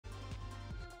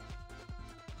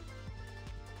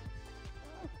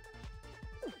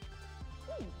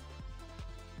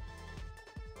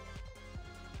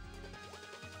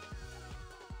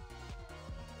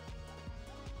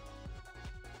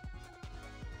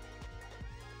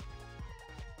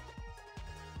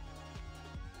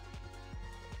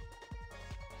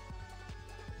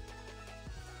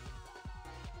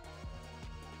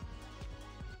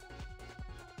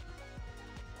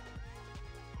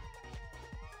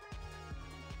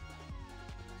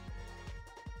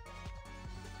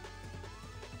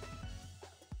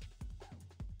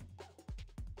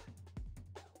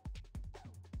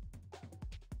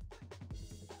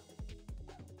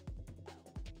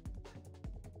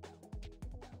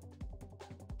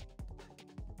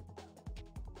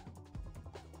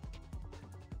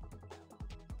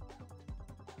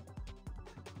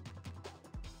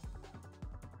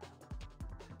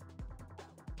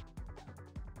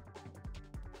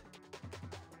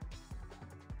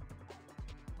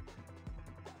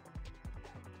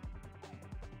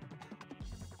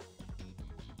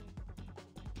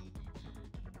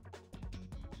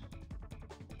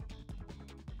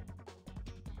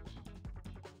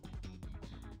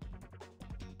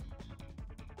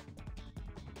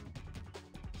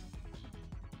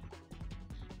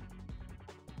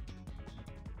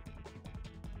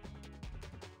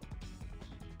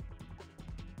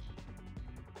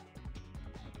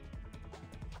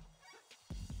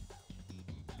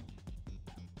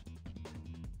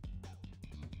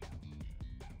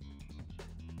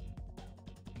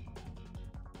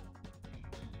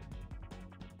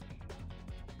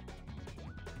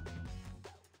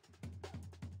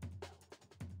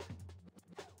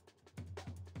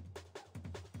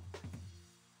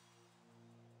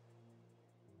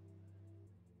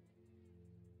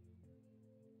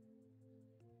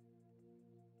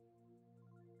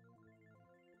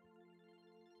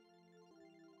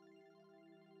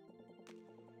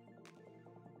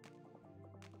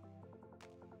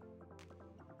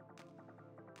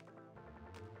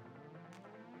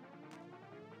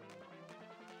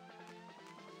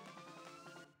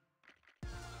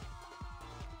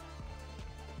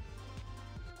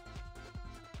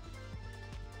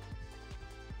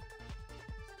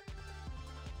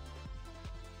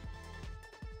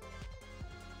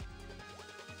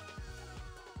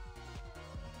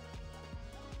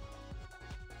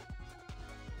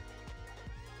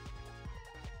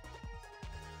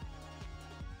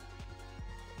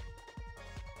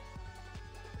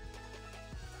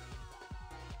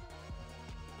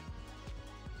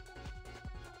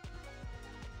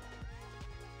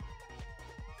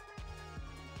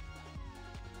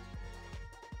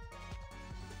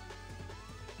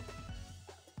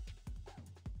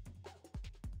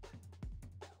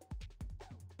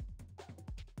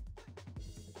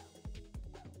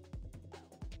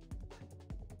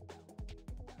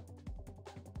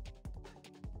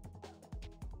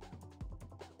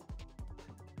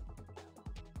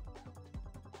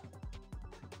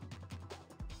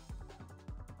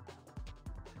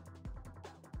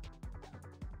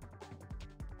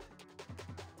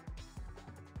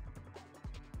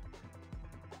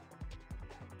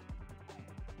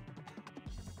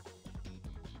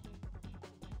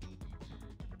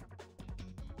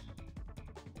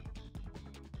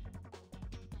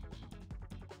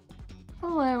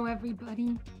Hello,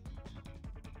 everybody.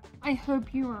 I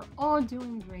hope you are all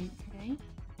doing great today.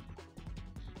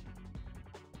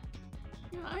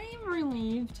 I am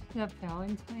relieved that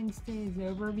Valentine's Day is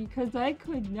over because I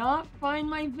could not find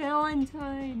my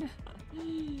Valentine.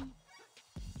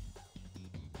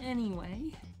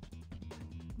 Anyway,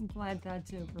 I'm glad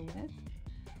that's over with.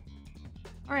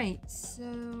 Alright,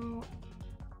 so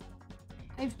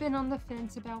I've been on the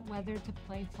fence about whether to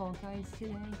play Fall Guys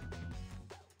today.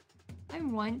 I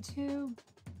want to,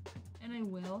 and I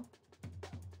will,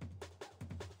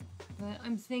 but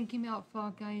I'm thinking about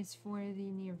Fall Guys for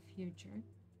the near future.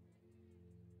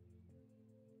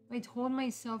 I told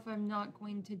myself I'm not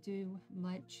going to do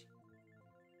much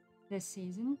this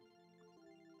season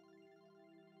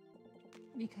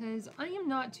because I am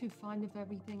not too fond of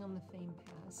everything on the Fame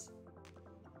Pass.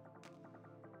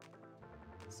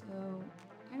 So,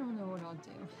 I don't know what I'll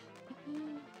do.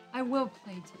 I will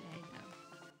play today, though.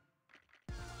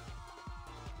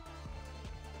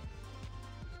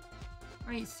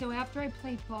 Alright, so after I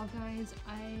play Fall Guys,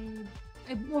 I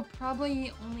will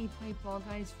probably only play Fall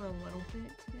Guys for a little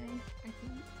bit today, I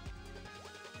think.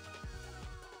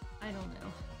 I don't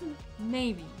know.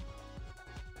 Maybe.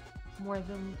 More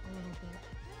than a little bit.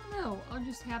 I don't know. I'll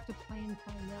just have to play and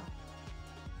find out.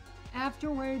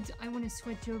 Afterwards, I want to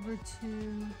switch over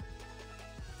to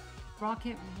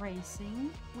Rocket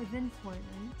Racing within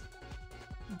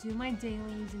Fortnite. Do my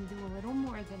dailies and do a little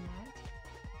more than that.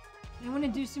 And I want to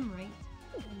do some raids.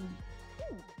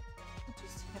 What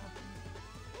just happened?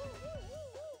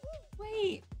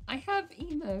 Wait, I have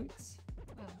emotes.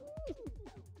 Oh.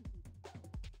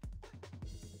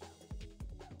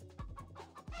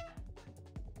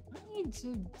 I need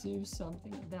to do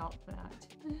something about that.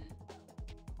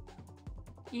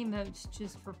 Emotes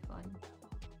just for fun.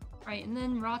 Right, and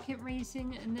then Rocket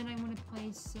Racing, and then I want to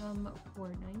play some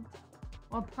Fortnite.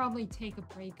 I'll probably take a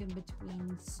break in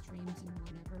between streams and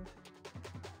whatever.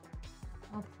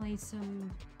 I'll play some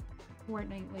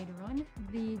Fortnite later on.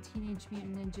 The Teenage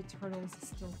Mutant Ninja Turtles is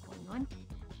still going on.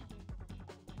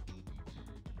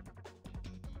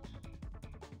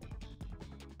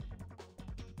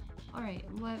 Alright,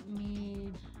 let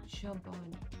me jump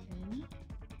on in.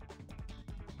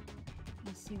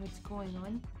 Let's see what's going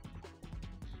on.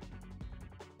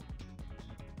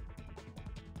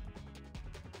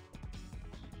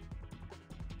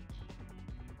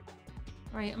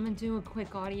 Alright, I'm gonna do a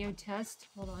quick audio test.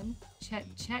 Hold on. Check,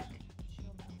 check.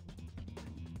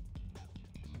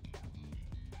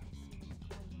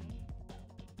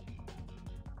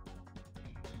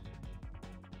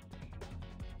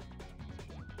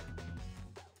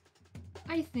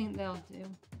 I think that'll do.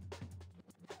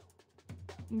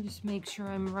 And just make sure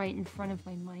I'm right in front of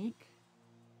my mic.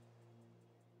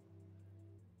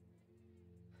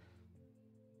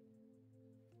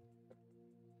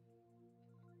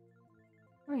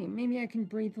 Alright, maybe I can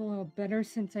breathe a little better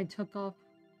since I took off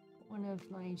one of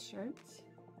my shirts.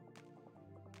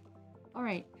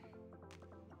 Alright.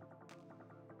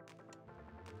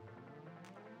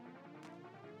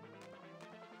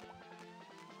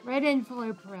 Red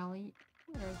Envelope Rally.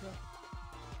 Where is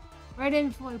it? Red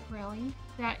Envelope Rally.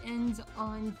 That ends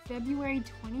on February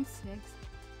 26th.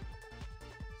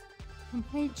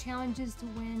 Complete challenges to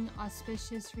win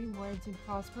auspicious rewards and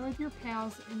prosper with your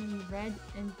pals in the Red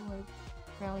Envelope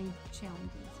Rally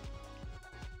challenges.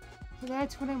 So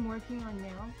that's what I'm working on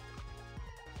now.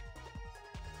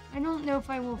 I don't know if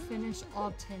I will finish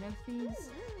all 10 of these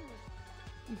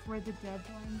before the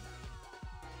deadline.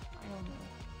 I don't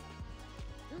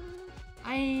know.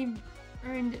 I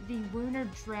earned the Lunar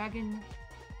Dragon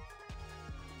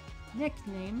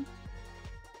nickname.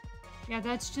 Yeah,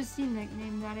 that's just the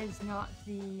nickname. That is not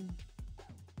the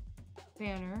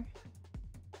banner.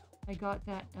 I got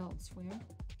that elsewhere.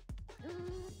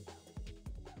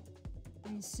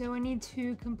 And so I need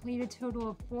to complete a total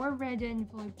of 4 red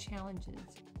envelope challenges.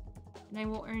 And I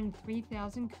will earn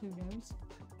 3,000 kudos.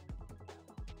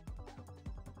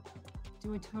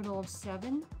 Do a total of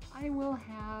 7. I will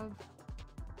have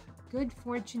Good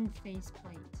Fortune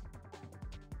faceplate.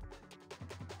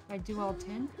 If I do all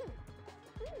 10.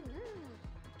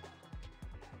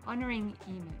 Honoring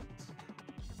emote.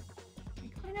 I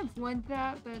kind of want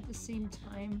that, but at the same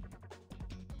time,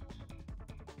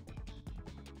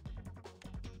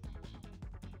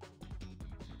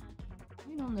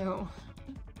 I don't know.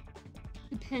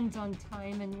 Depends on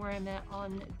time and where I'm at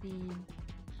on the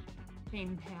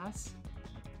Fame Pass.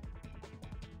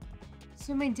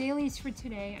 So my dailies for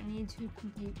today, I need to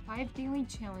complete 5 daily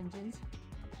challenges,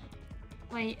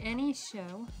 play any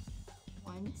show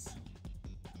once.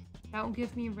 That will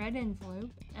give me a red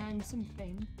envelope and some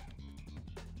fame.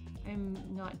 I'm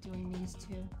not doing these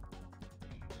two.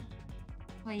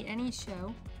 Play any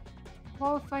show.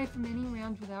 Qualify from any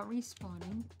round without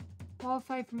respawning.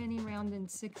 Qualify from any round in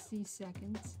 60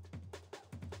 seconds.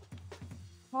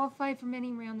 Qualify from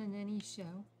any round in any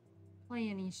show. Play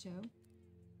any show.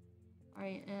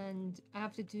 Alright, and I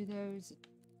have to do those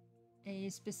a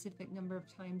specific number of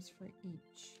times for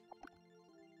each.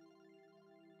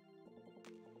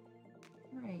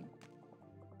 Alright.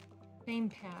 Fame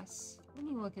Pass. Let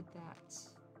me look at that.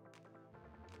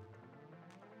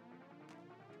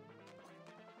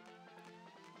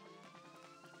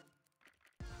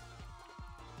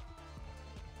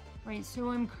 Right, so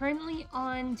I'm currently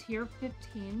on tier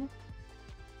 15,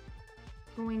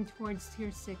 going towards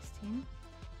tier 16.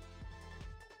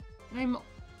 And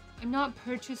I'm not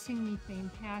purchasing the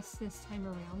Fame Pass this time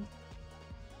around.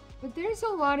 But there's a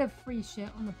lot of free shit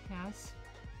on the pass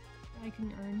that I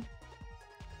can earn.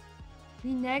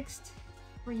 The next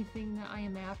free thing that I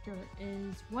am after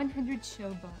is 100 show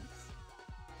bucks.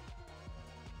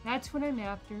 That's what I'm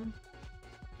after.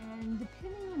 And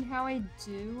depending on how I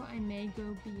do, I may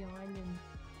go beyond and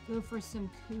go for some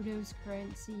kudos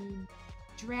currency,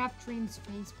 Draft Dreams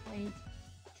faceplate,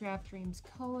 Draft Dreams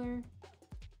color,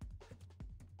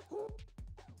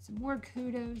 some more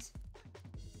kudos.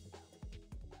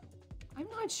 I'm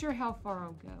not sure how far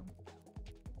I'll go.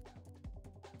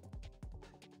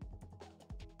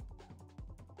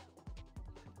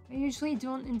 I usually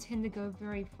don't intend to go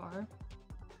very far.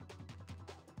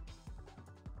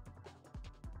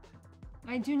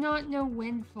 I do not know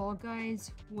when Fall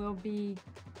Guys will be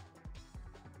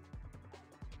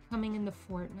coming into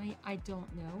Fortnite. I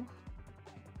don't know.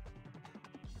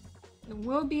 It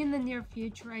will be in the near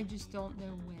future, I just don't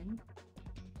know when.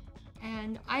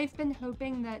 And I've been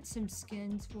hoping that some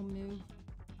skins will move,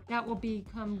 that will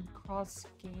become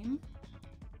cross-game.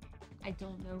 I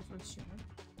don't know for sure.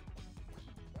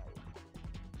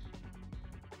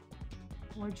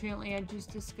 Fortunately, I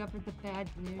just discovered the bad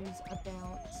news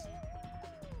about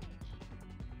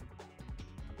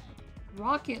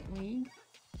Rocket League.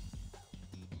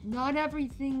 Not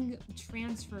everything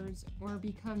transfers or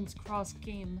becomes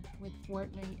cross-game with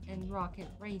Fortnite and Rocket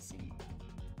Racing.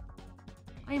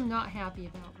 I am not happy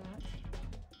about that.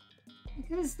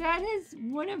 Because that is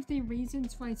one of the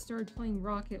reasons why I started playing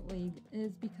Rocket League,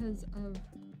 is because of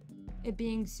it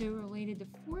being so related to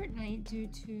Fortnite due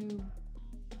to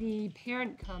the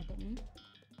parent company.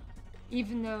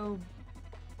 Even though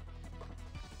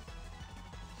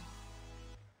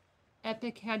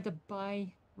Epic had to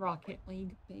buy Rocket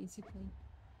League, basically.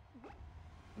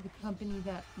 The company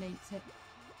that makes it.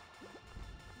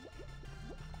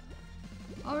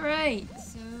 Alright,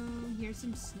 so here's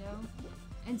some snow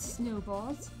and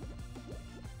snowballs.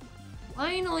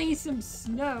 Finally, some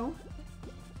snow.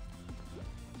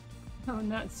 Oh,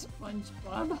 and that's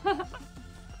SpongeBob.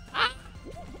 Ah!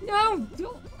 No!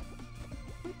 Don't!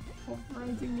 Quit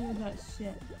pulverizing me with that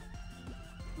shit.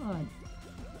 God.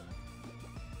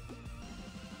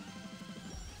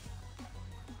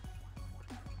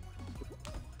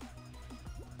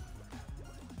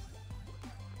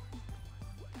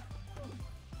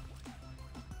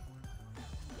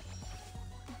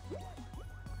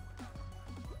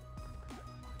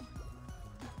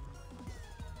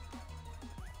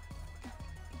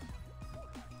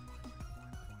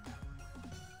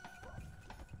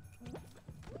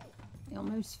 I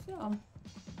almost fell.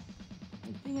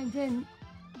 Good thing I didn't.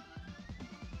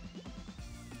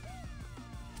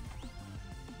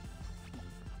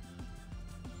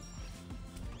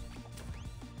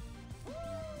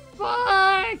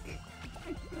 Fuck!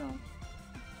 I fell.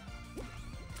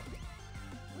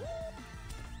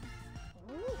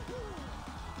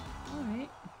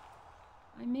 Alright.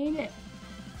 I made it.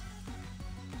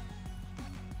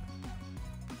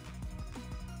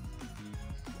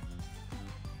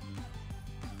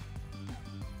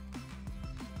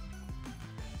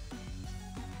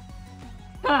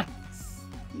 Ha!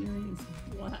 Serious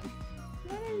black.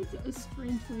 That is a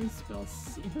strange way to spell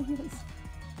serious.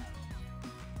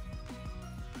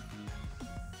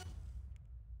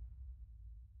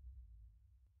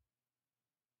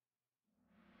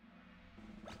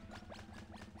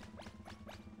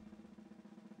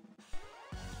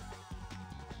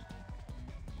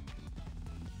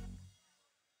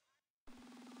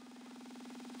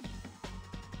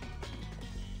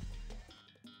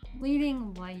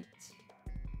 Leading light.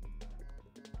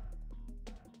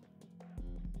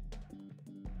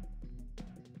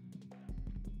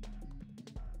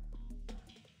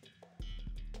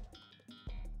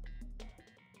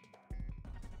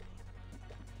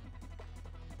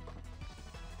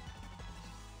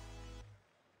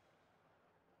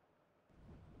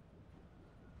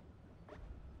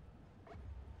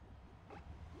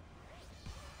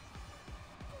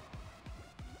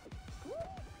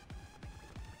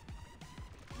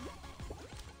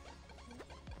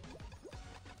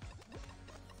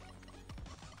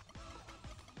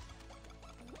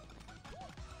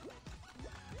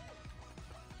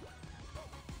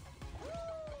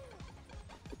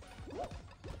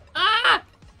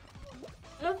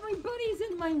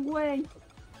 my way.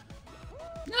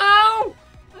 No!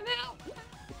 I'm out!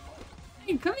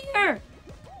 Hey, come here!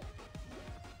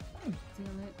 Oh,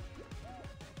 damn it.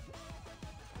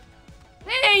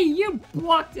 Hey, you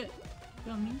blocked it,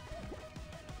 dummy.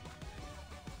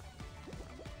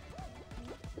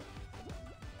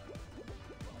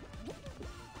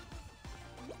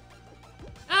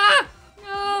 Ah!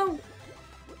 No!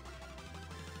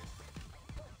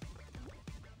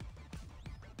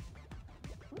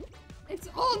 It's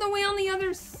all the way on the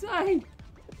other side.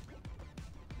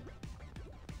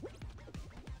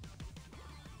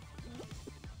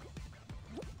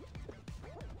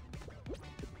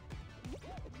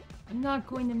 I'm not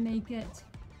going to make it.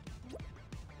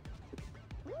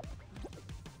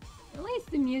 At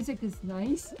least the music is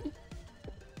nice.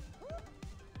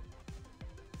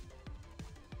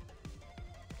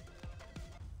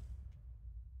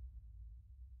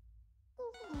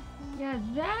 Yeah,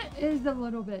 that is a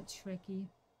little bit tricky.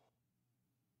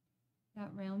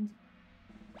 That round.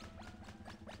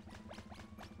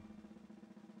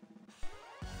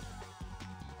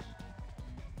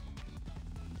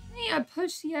 Hey, I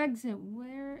pushed the exit.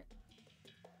 Where?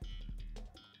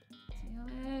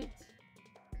 Damn it.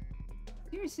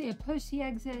 Seriously, I pushed the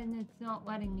exit and it's not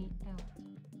letting me out.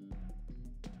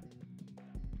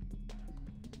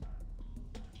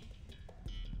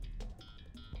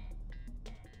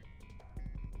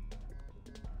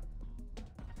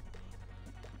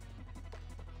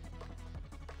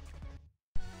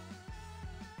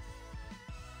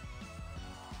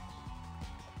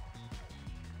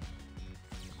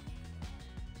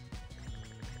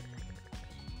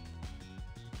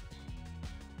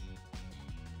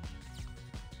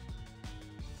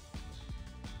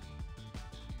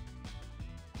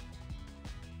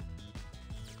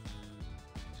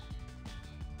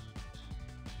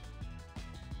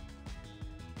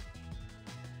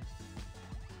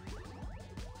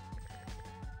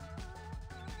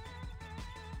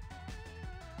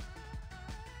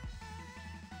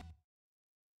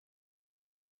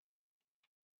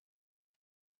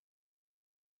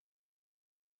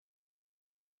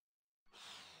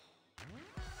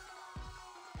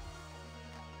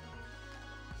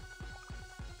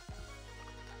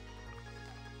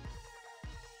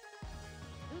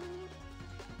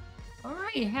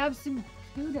 Alright, have some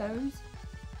kudos.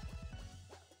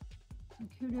 Some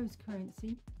kudos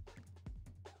currency.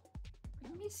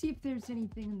 Let me see if there's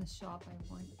anything in the shop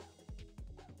I want.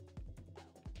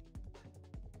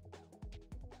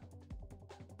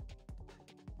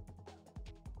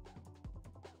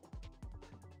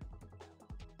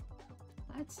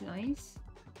 That's nice.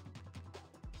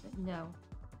 But no.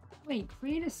 Wait,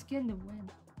 create a skin to win.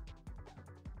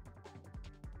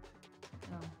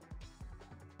 Oh.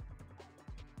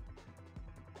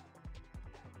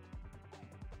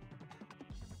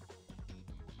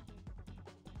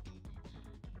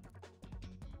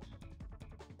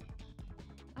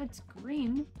 That's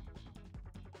green.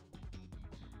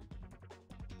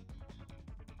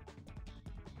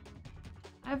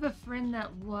 I have a friend that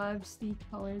loves the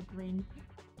color green.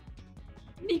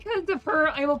 Because of her,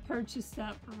 I will purchase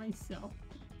that for myself.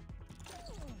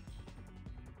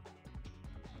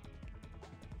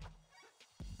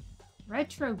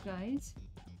 Retro, guys.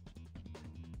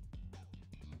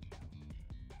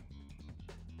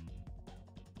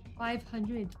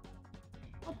 $500.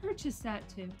 I'll purchase that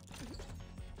too.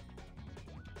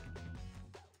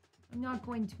 I'm not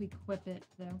going to equip it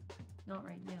though. Not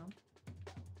right now.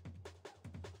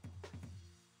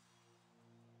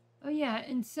 Oh yeah,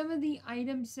 and some of the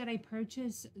items that I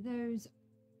purchased, those...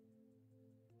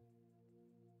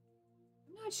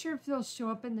 I'm not sure if they'll show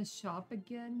up in the shop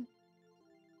again.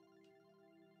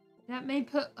 That may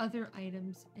put other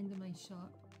items into my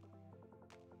shop.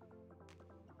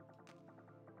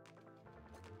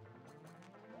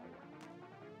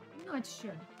 I'm not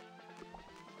sure.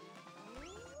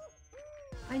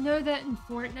 I know that in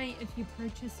Fortnite, if you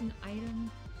purchase an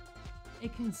item,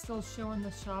 it can still show in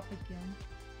the shop again.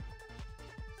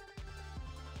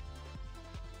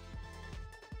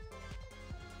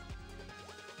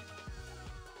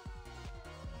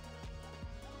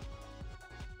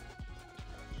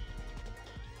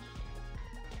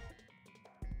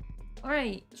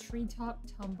 Alright, treetop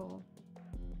tumble.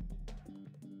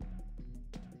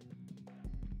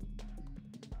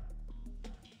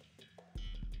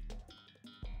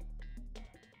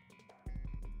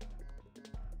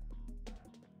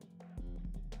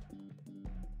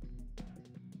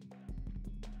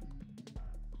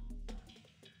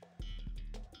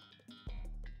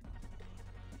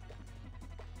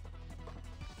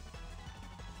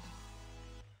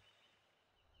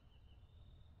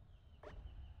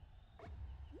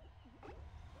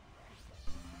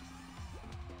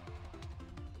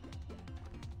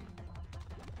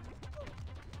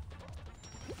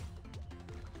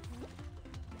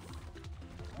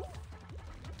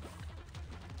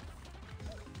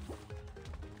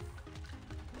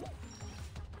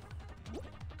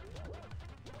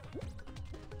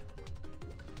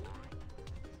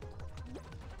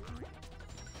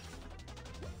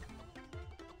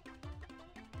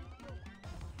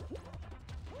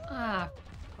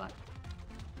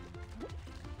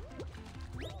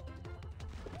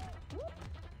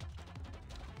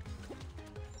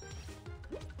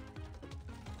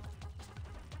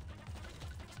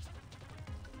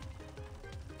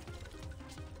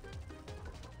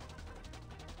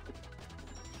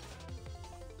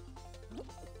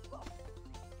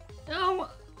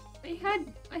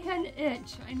 I had an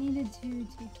itch. I needed to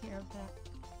take care of that.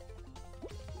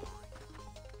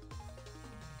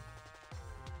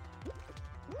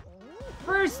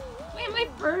 First! Wait, am I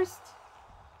first?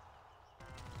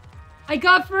 I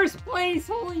got first place!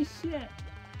 Holy shit!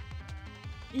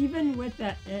 Even with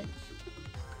that itch.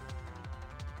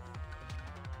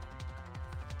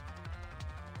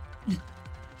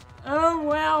 Oh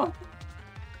wow!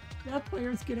 That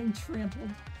player's getting trampled.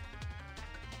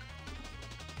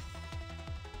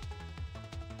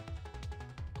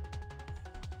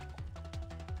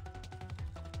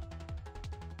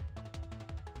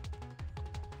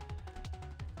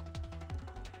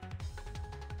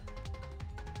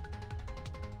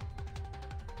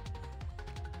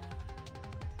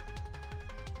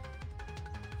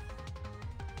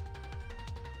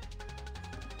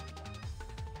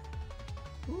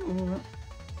 Ooh.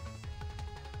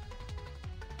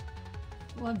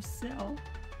 Love Cell.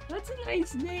 That's a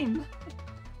nice name.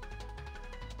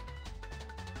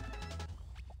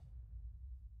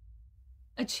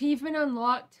 Achievement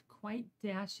unlocked. Quite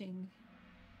dashing.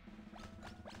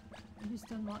 I just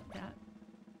unlocked that.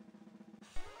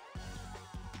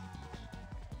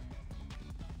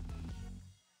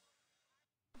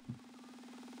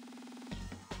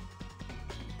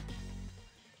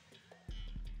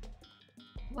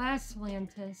 Last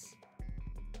Lantis.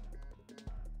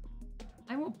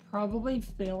 I will probably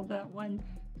fail that one,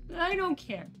 but I don't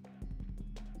care.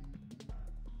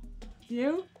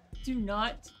 Do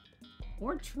not,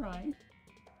 or try.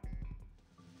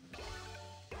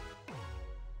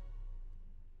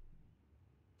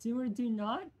 Do or do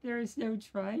not, there is no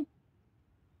try.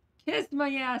 Kiss my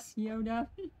ass, Yoda.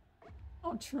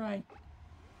 I'll try.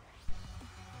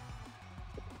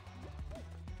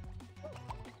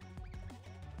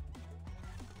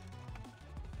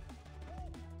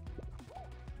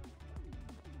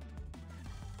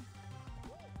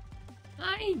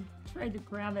 I tried to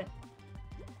grab it.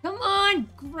 Come on,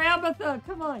 Grabatha,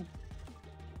 come on.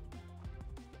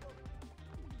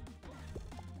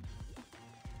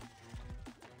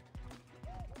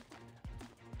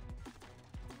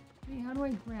 Hey, how do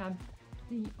I grab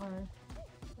the R?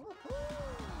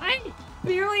 I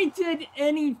barely did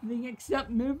anything except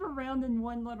move around in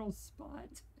one little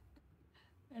spot.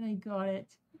 And I got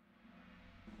it.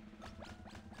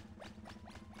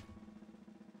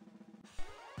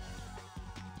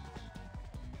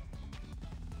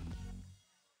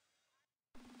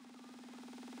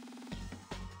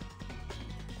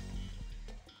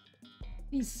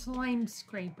 The slime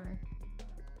scraper.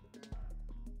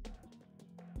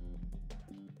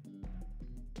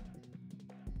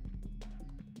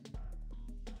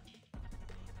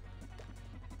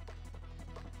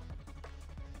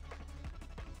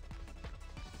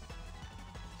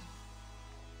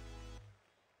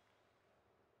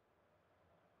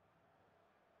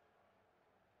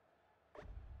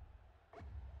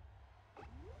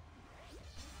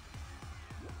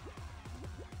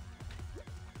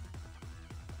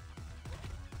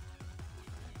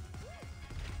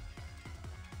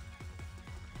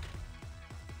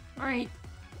 Alright.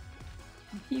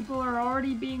 People are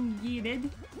already being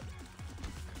yeeted.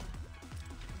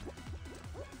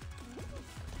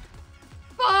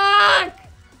 Fuck!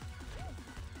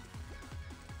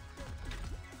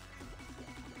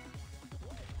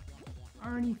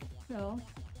 Already fell.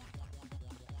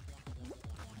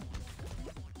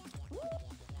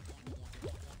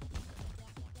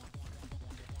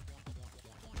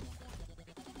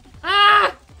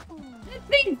 Ah! That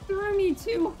thing threw me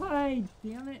too high,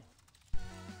 damn it.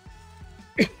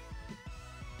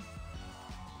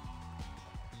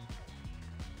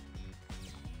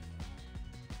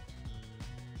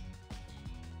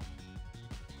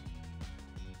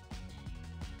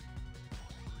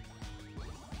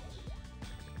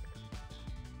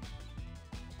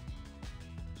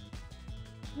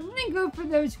 I'm gonna go for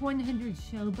those 100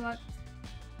 show bucks.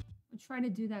 I'll try to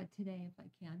do that today if I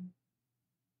can.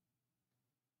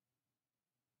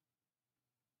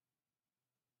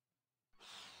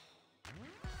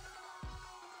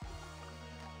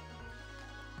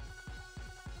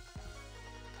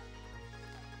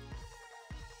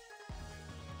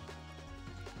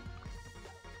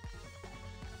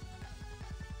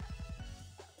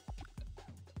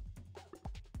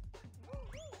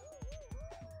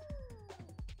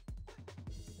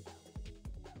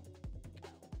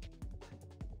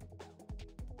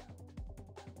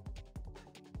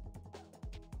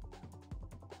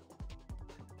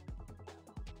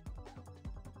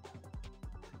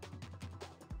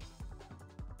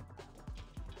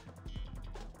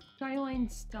 Skyline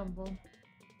stumble.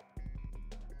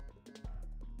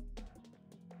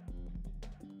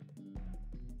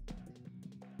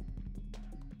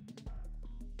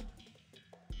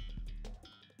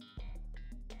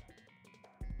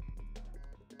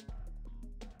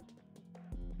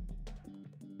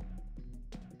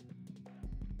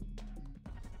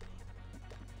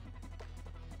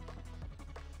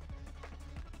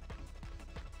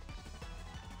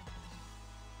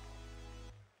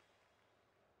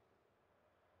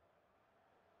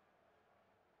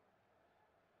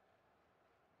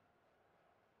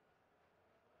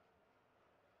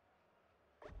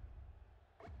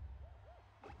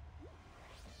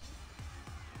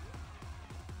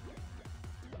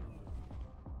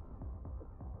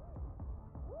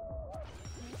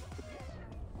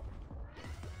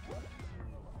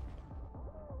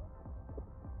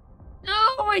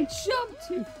 Oh, I jumped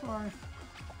too far.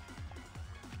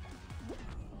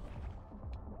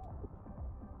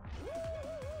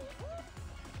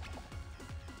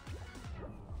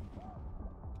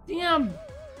 Damn!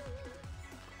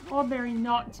 Strawberry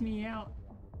knocked me out.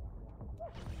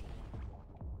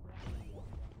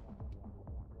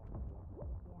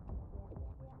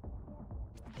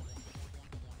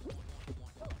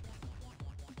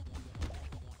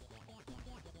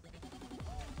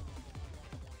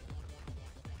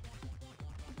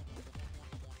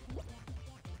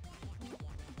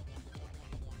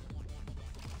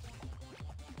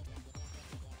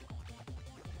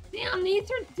 Damn, these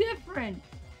are different.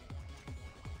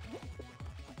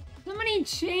 Somebody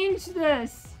change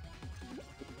this.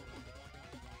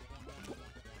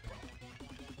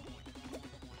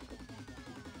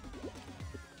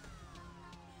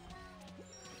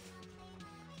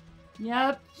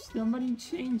 Yep, somebody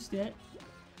changed it.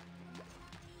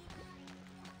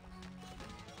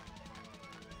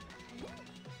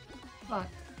 Fuck.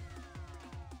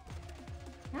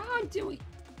 How do we...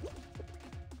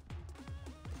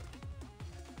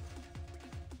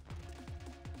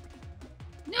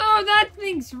 No, that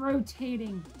thing's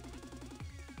rotating.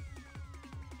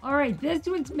 Alright, this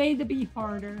one's made to be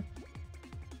harder.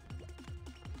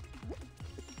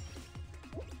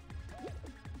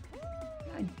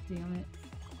 God damn it.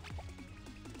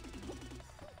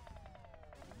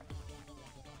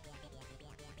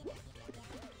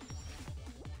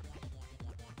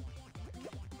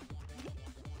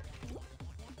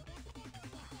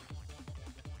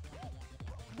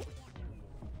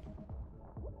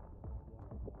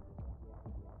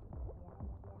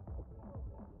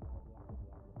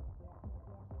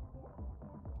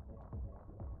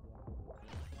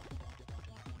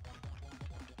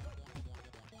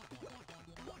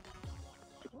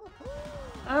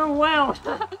 Oh wow!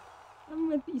 I'm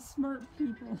with these smart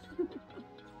people.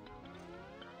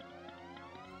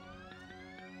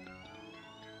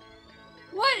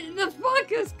 What the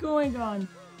fuck is going on?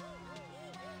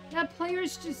 That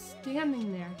player's just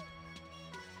standing there.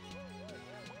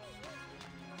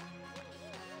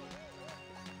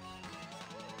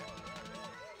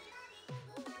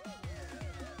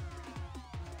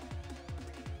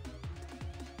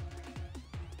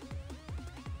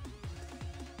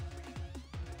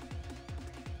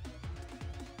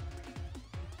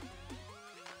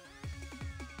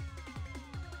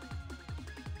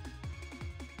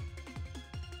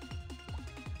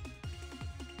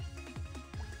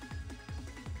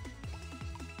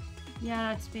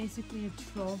 Yeah, it's basically a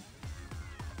troll.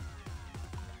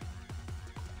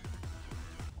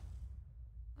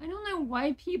 I don't know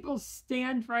why people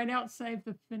stand right outside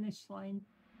the finish line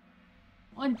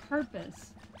on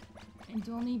purpose and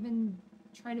don't even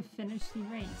try to finish the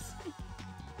race.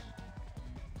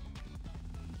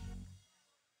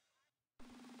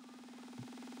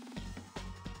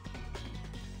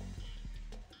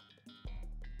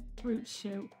 Brute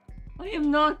shoot. I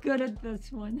am not good at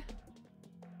this one.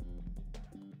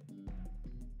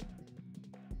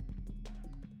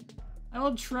 I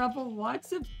will travel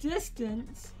lots of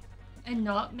distance and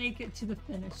not make it to the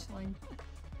finish line.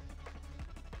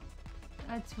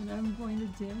 That's what I'm going to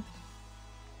do.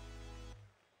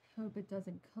 Hope it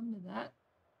doesn't come to that.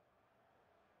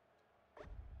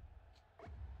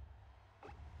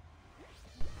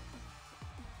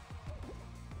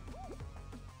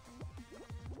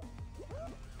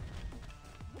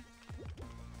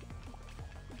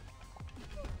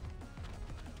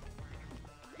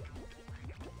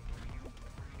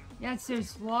 Yes,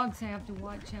 there's logs I have to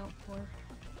watch out for.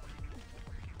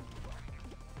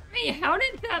 Hey, how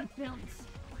did that bounce?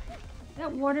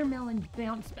 That watermelon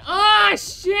bounced. Ah,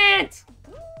 shit!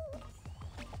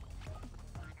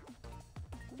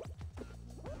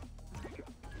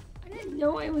 I didn't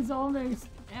know I was almost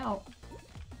out.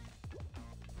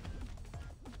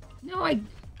 No, I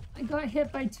got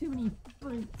hit by too many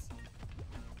fruits.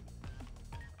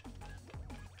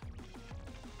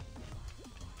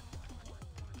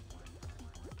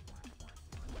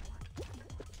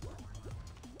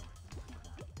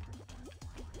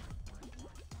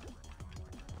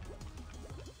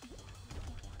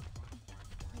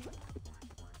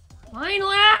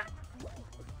 Finally!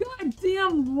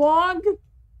 Goddamn log!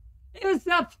 It was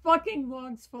that fucking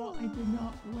log's fault. I did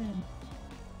not win.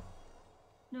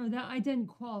 No, that I didn't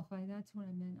qualify. That's what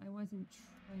I meant. I wasn't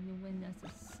trying to win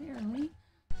necessarily.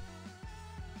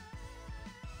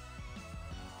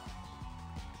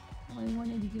 All I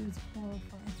wanted to do was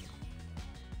qualify.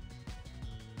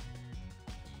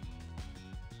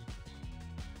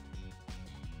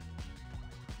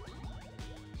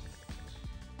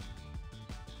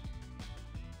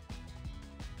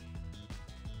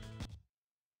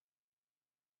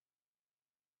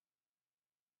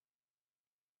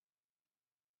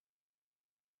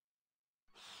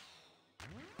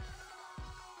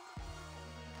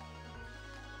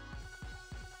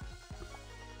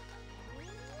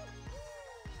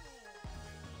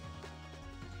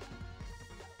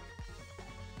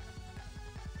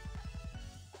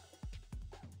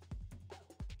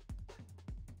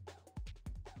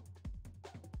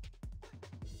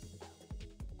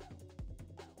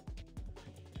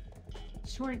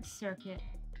 short circuit.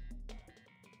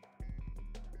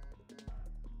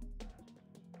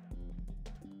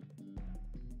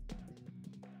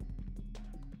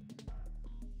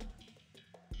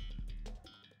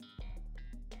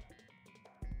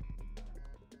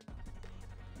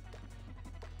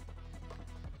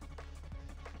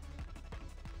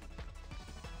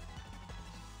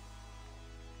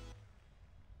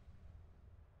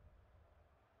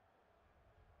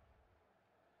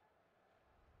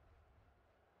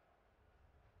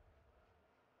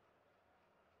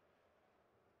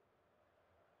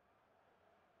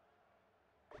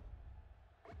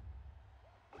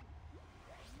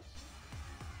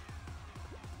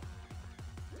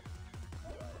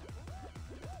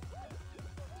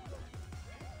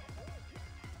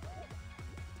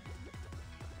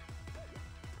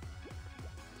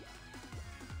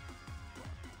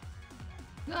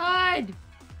 God!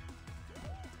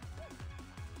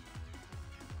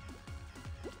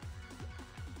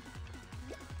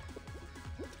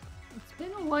 It's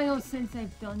been a while since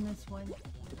I've done this one.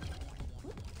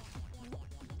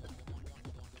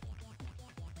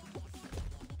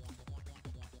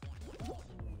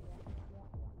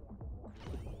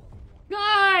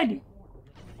 God!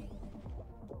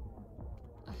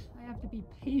 I have to be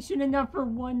patient enough for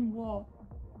one wall.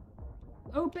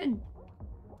 Open!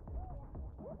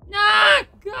 Ah!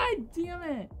 God damn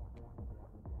it!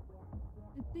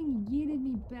 That thing yeeted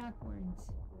me backwards.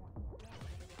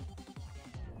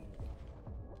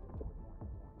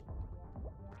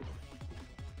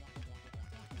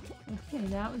 Okay,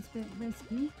 that was a bit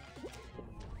risky.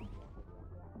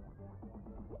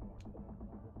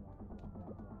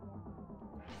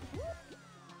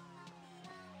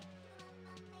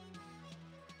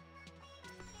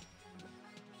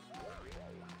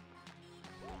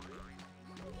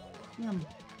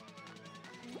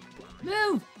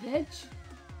 Move, bitch!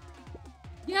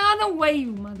 Get out of the way,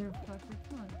 you motherfucker.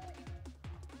 Come on.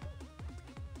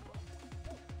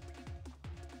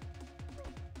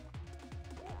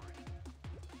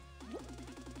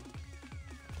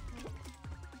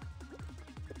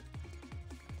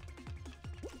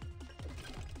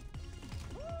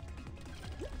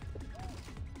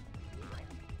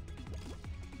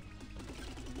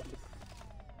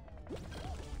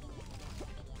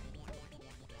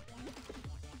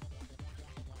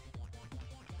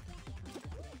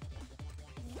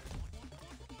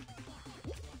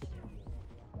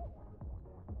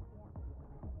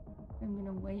 I'm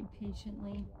gonna wait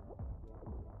patiently.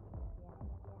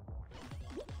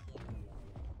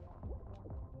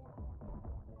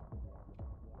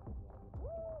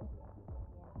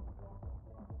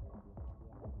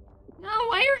 No,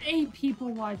 why are 8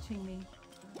 people watching me?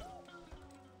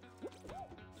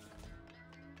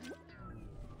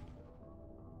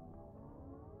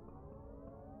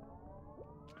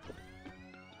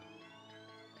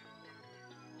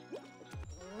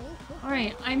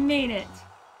 Alright, I made it.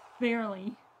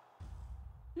 Barely.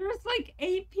 There's like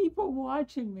 8 people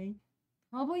watching me.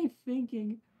 Probably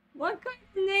thinking, what kind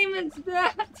of name is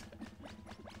that?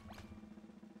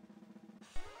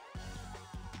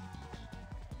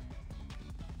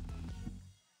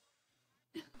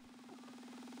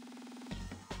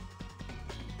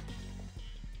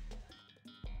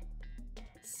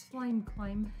 Slime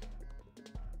climb.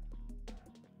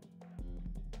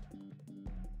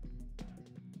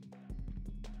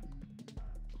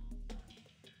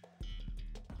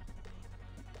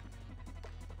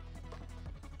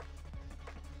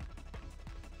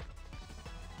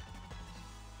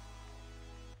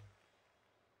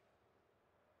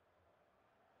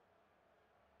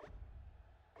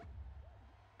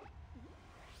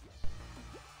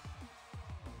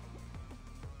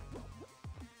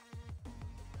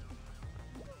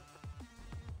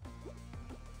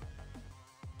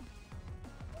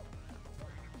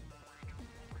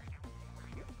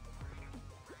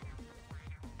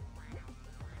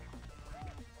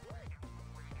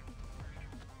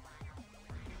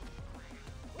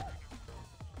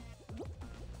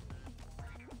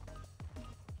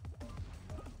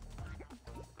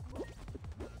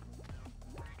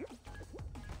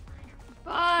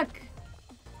 Fuck!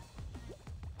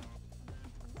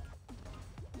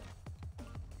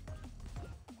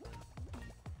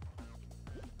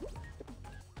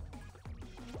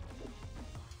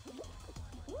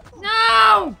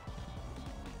 No!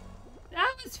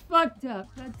 That was fucked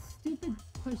up. That stupid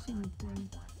pushing thing.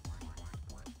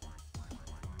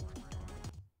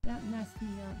 That messed me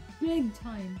up. Big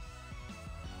time.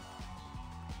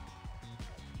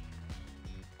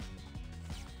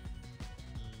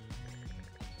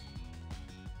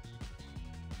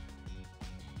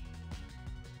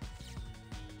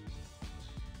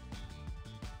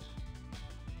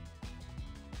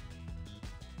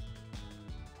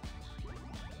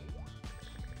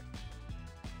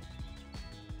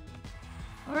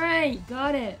 Alright,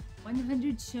 got it.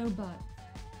 100 showbucks.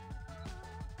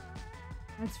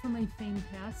 That's for my fame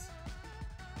pass.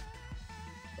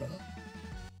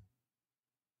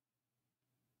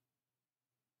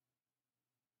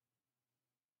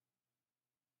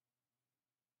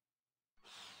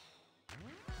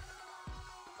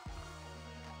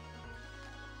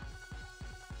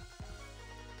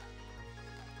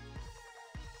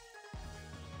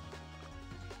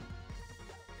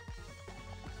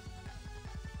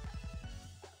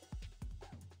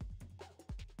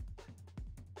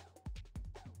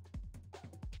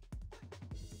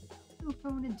 If I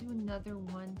want to do another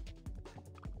one.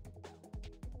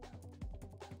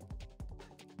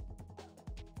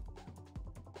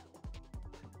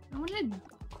 I want to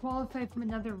qualify from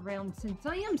another round since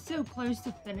I am so close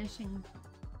to finishing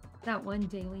that one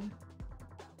daily.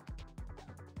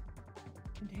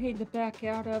 I'd hate to back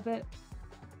out of it.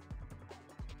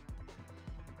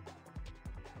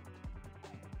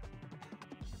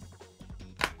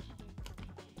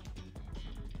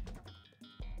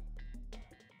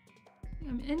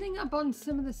 I'm ending up on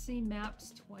some of the same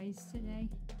maps twice today.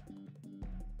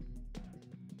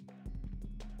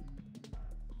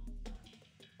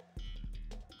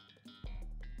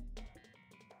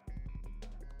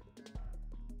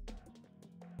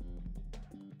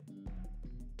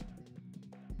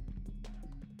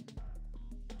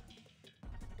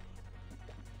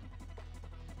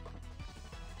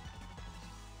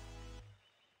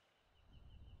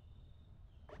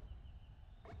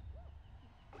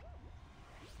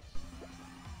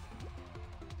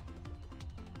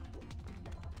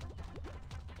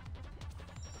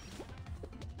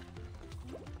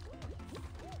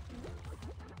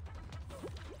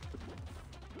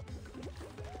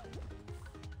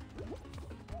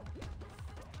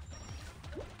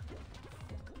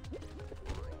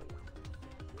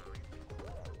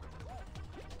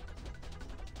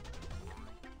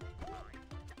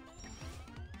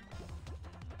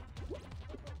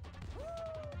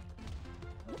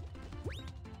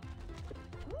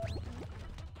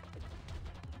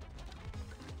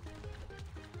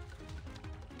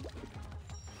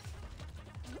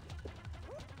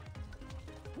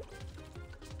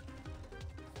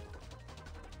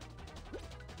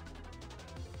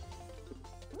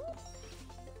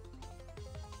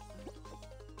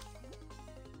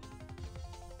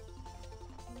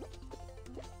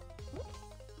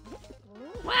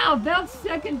 Wow, about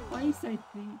second place, I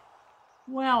think.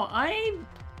 Wow, I've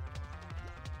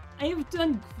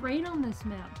done great on this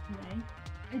map today.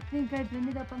 I think I've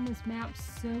ended up on this map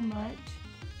so much.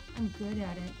 I'm good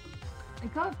at it. I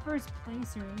got first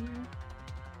place earlier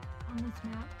on this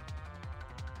map.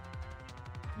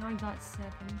 Now I got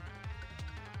second.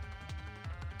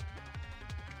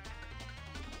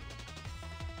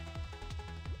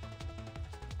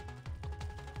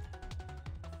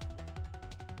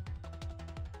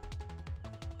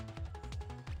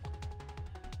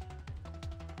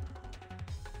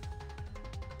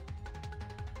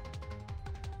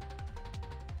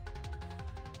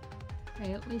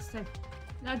 Okay, at least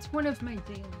that's one of my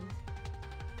dailies.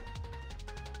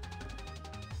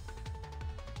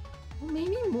 Well,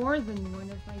 maybe more than one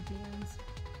of my dailies.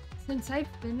 Since I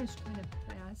finished kind of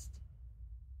fast.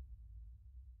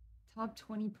 Top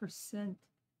 20%.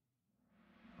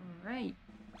 Alright.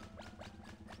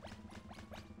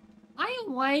 I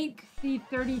like the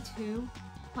 32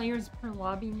 players per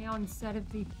lobby now instead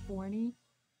of the 40.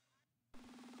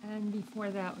 And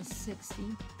before that was 60.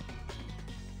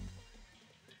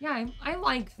 Yeah, I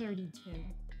like 32.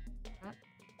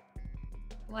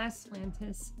 Blast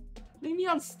Lantis. Maybe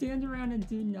I'll stand around and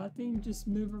do nothing, just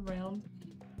move around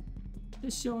to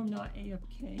show I'm not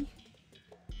AFK.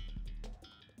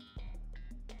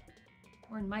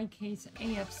 Or in my case,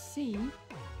 AFC,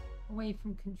 away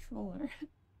from controller.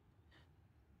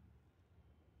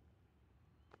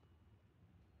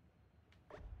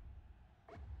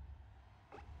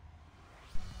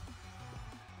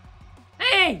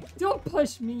 Hey! Don't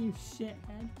push me, you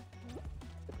shithead.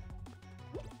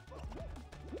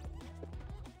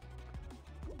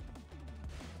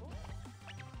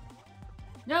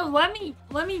 No, let me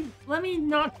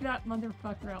knock that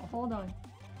motherfucker out. Hold on.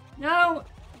 No!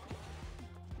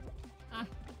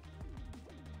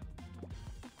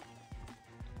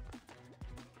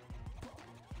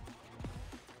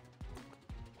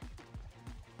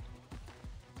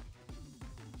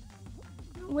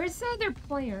 Where's the other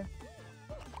player?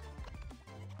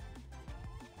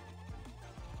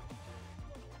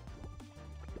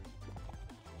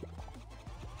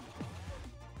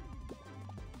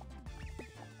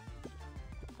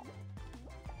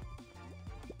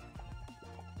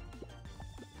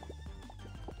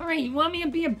 Alright, you want me to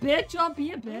be a bitch? I'll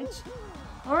be a bitch.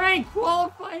 Alright,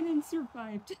 qualified and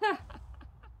survived.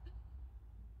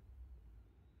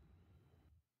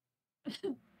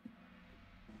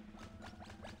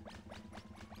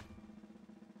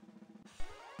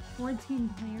 14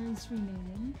 players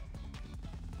remaining.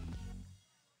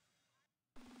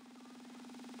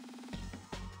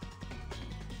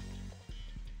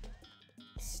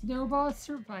 Snowball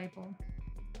survival.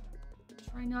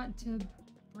 Try not to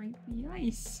break the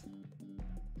ice.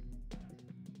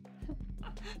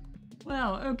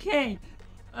 Well, okay.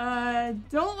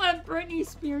 Don't let Britney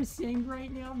Spears sing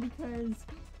right now because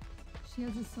she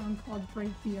has a song called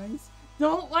Break the Ice.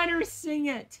 Don't let her sing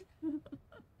it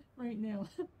right now.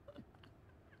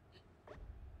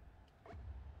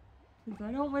 Because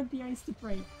I don't want the ice to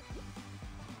break.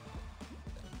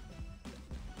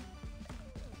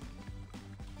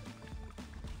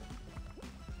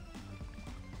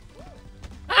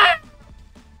 Ah!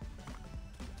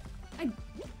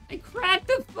 I cracked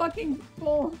the fucking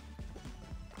bowl.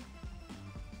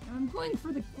 I'm going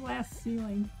for the glass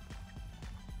ceiling.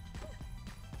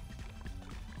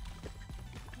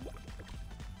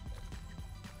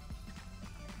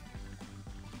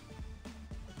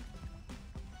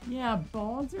 Yeah,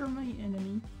 balls are my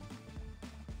enemy.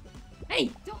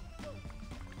 Hey, don't...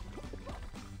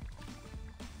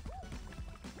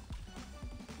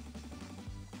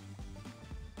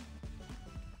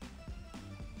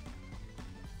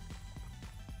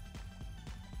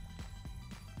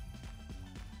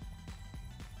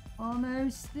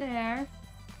 Almost there.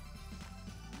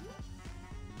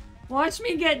 Watch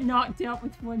me get knocked out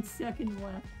with 1 second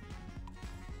left.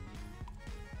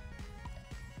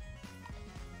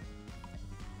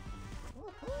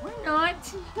 Or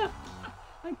not.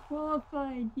 I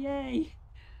qualified. Yay.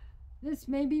 This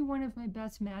may be one of my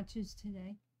best matches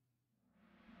today.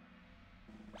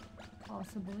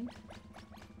 Possibly.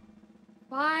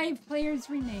 5 players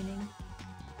remaining.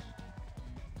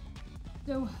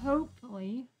 So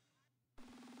hopefully...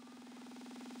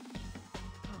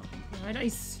 Oh my god, I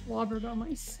slobbered on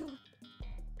myself.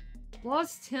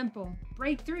 Lost Temple.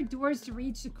 Break through doors to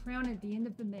reach the crown at the end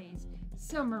of the maze.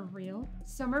 Some are real,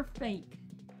 some are fake.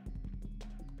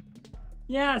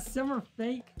 Yeah, some are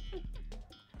fake.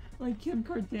 Like Kim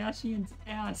Kardashian's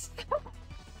ass.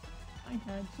 I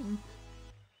had to.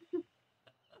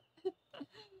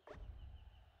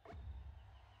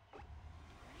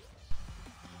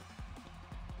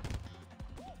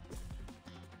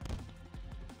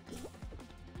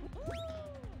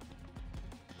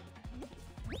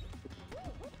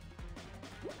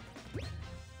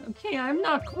 Okay, I'm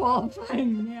not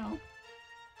qualifying now.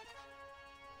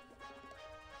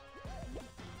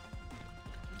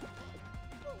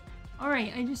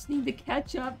 Alright, I just need to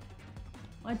catch up.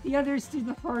 Let the others do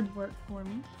the hard work for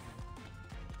me.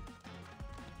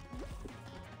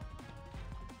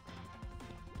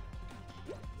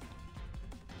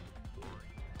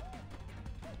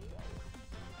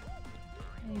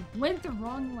 I went the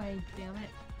wrong way, damn it.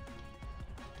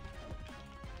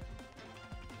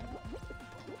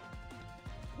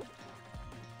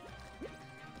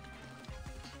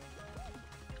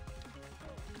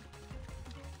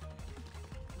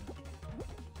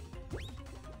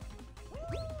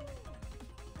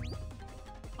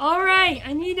 Alright,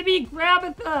 I need to be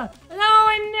Grabatha. No,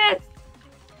 I missed.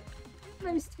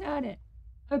 I just had it.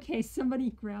 Okay,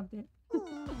 somebody grabbed it.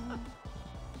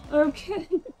 Okay.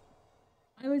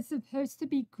 I was supposed to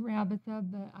be Grabatha,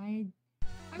 but I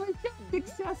was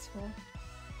successful.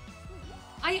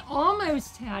 I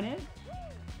almost had it.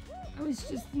 I was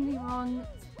just in the wrong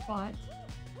spot.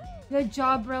 Good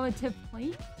job, Relative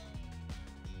Plate.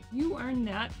 You earned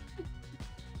that.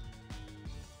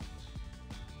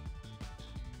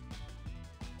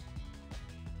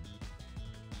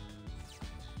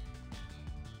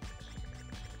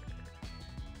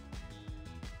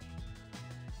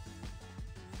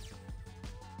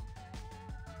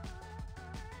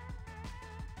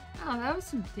 Oh, that was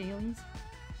some dailies.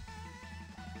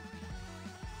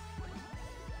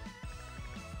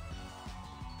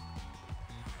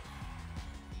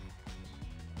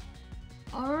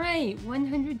 Alright,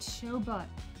 100 Showbot.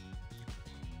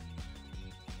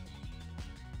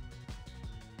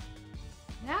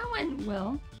 That went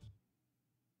well.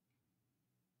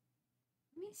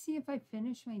 Let me see if I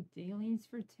finish my dailies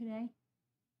for today.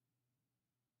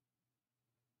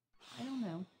 I don't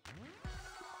know.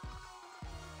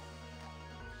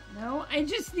 No, I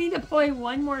just need to play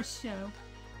one more show,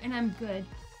 and I'm good.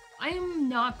 I am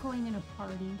not going in a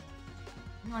party.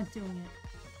 I'm not doing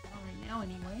it. Not right now,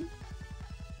 anyway.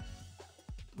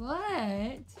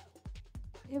 But,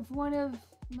 if one of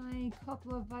my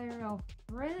couple of IRL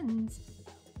friends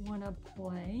want to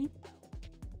play,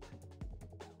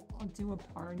 I'll do a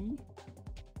party.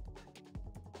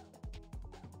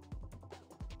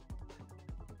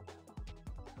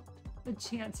 The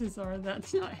chances are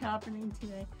that's not happening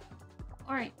today.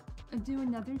 Alright, I'll do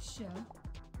another show.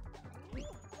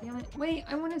 Damn it. Wait,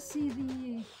 I want to see the...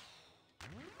 Wait,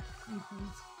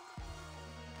 please.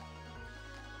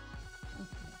 Okay.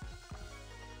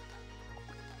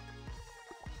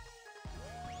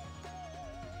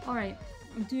 Alright,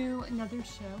 I'll do another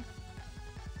show.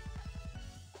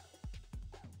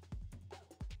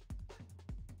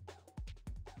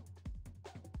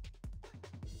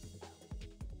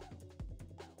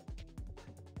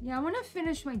 Yeah, I want to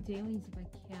finish my dailies if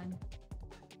I can.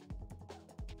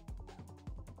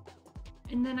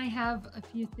 And then I have a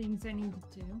few things I need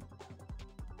to do.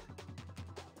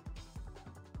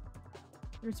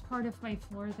 There's part of my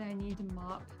floor that I need to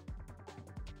mop.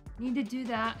 Need to do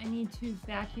that. I need to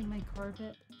vacuum my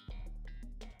carpet.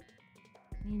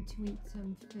 Need to eat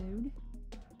some food.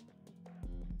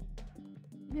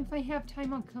 And if I have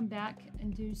time, I'll come back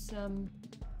and do some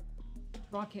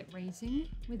rocket racing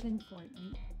within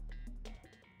Fortnite.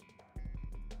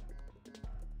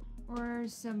 Or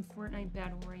some Fortnite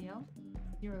Battle Royale.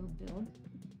 Hero build.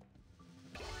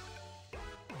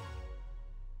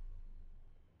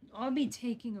 I'll be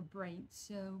taking a break,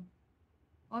 so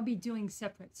I'll be doing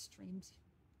separate streams.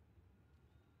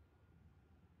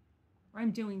 Or I'm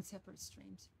doing separate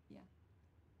streams, yeah.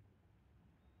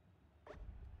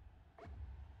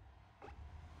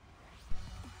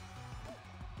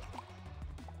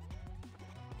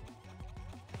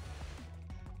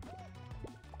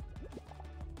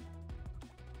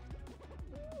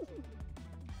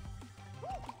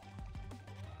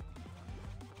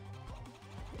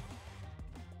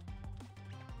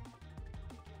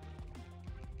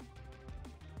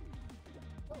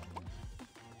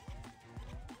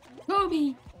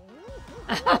 Kobe!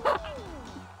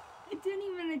 It didn't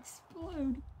even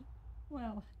explode.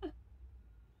 Wow.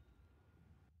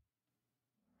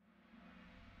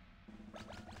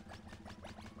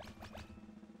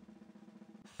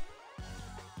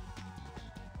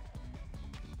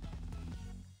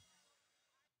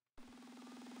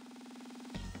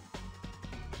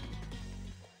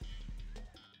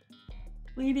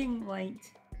 Leading light.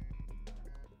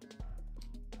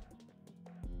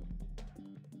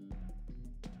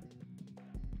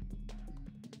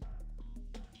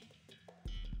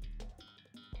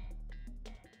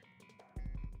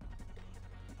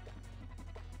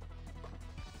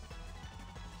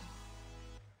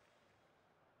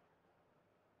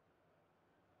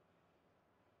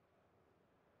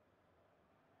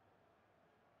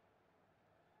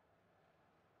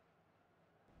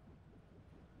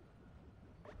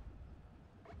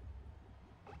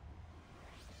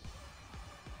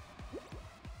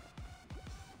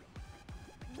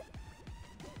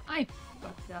 I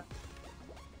fucked up.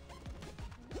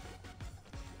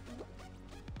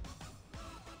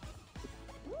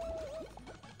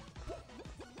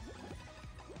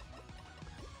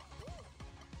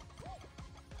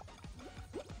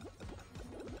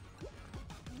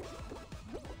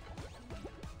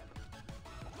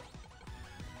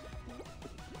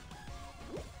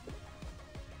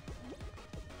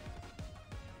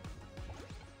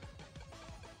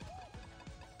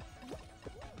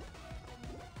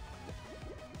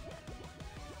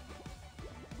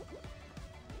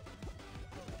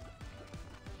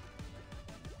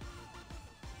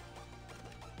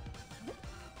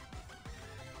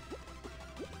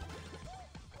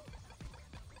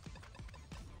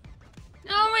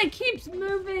 No, it keeps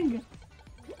moving!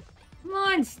 Come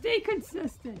on, stay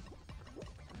consistent.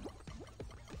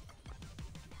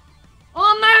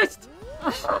 Almost!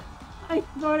 I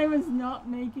thought I was not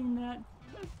making that.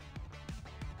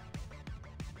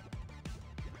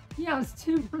 Yeah, it's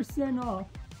 2% off.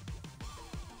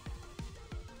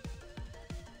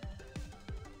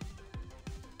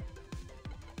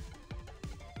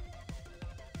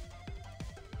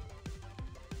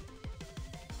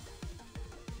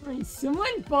 Wait,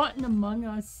 someone bought an Among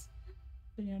Us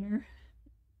banner.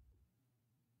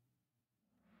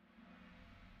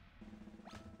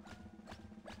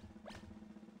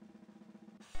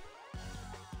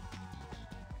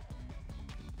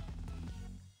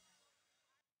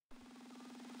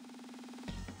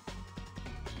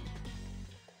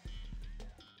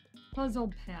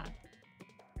 Puzzle pack.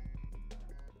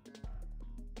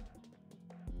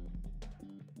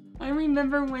 I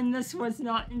remember when this was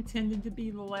not intended to be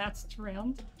the last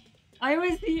round. I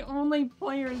was the only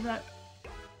player that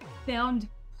found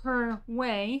her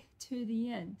way to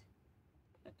the end.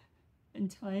 in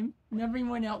time, and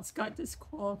everyone else got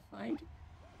disqualified.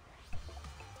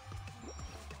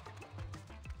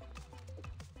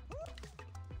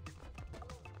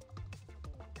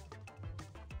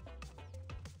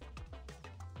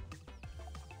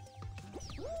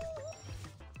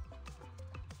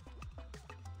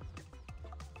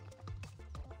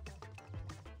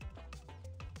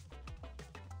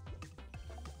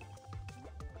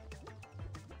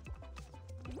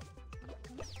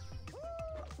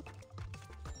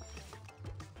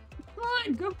 Come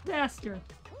on, go faster.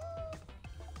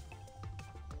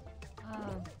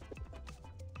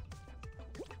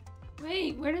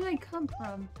 Wait, where did I come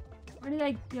from? Where did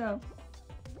I go?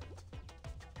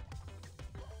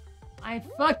 I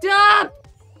fucked up!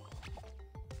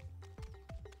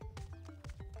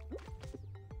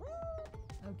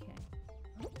 Okay.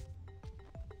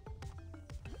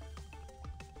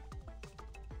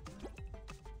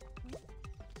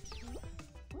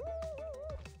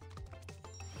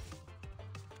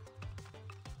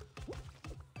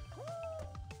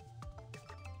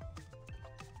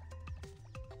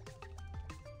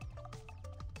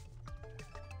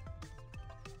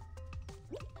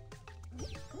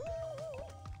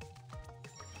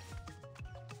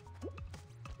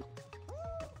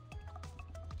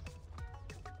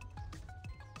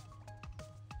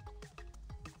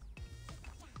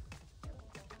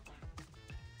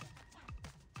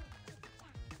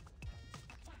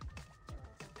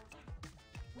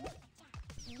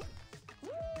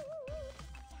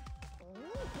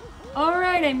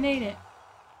 Alright, I made it.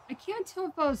 I can't tell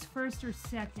if I was first or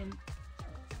second.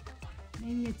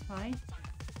 Maybe a tie?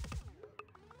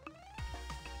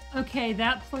 Okay,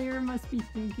 that player must be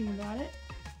thinking about it.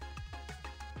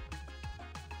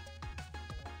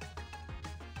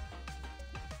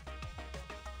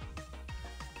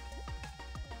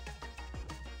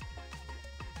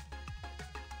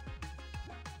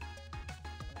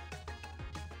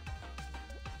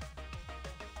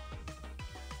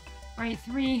 Alright,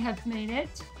 3 have made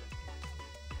it.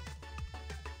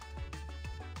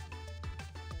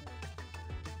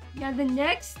 Yeah, the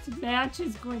next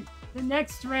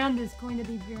round is going to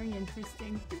be very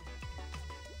interesting.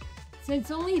 Since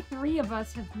only 3 of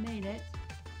us have made it,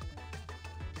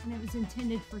 and it was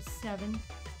intended for 7.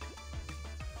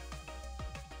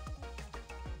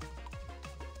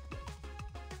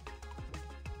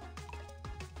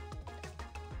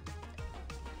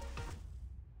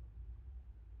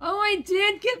 Oh, I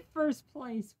did get first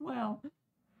place. Wow.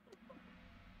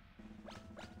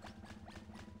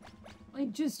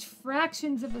 Like just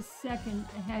fractions of a second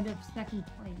ahead of second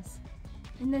place.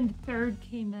 And then third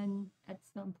came in at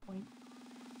some point.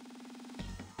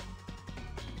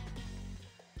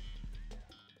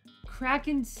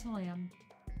 Kraken Slam.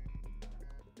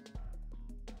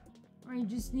 Or you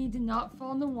just need to not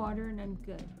fall in the water and I'm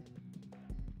good.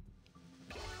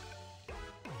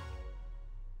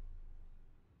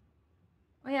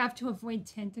 I have to avoid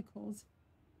tentacles.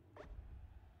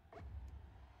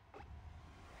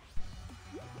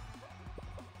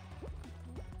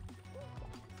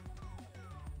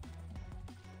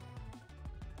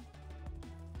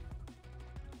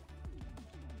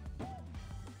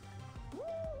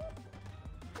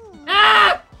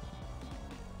 Ah!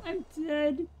 I'm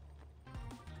dead.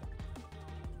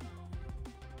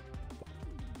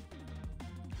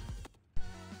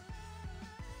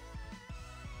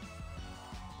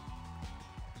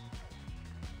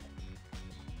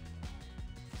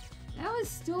 That was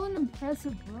still an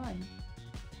impressive run.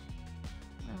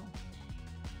 Wow.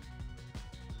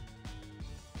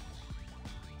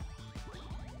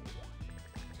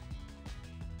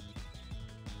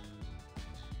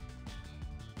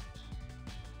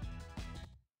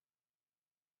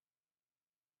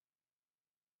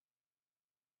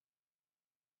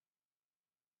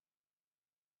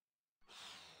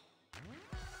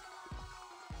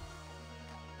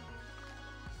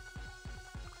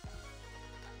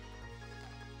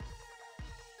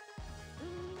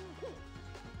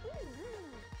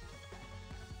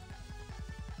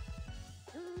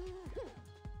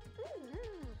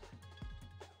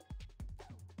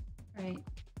 Right.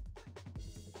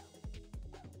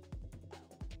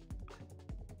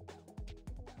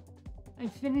 I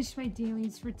finished my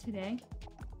dailies for today.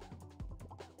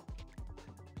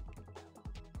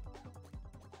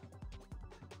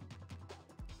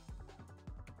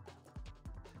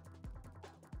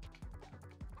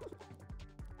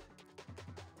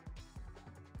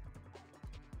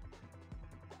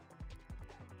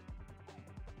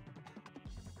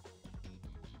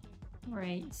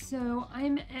 Alright, so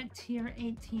I'm at tier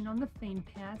 18 on the Fame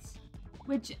Pass,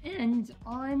 which ends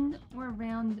on or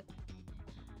around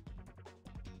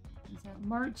is that?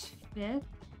 March 5th.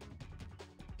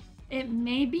 It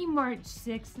may be March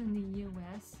 6th in the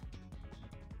US.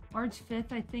 March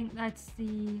 5th, I think that's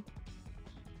the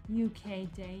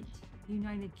UK date.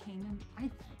 United Kingdom. I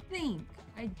think.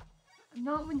 I'm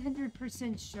not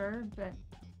 100% sure, but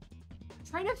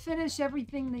try to finish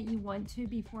everything that you want to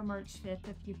before March 5th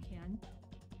if you can.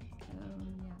 So,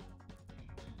 yeah.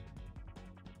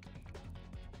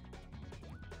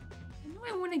 I know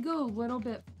I want to go a little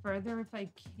bit further if I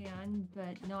can,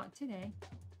 but not today.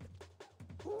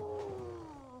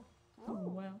 Oh,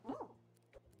 wow.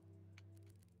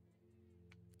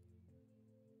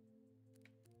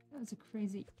 That was a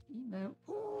crazy emote.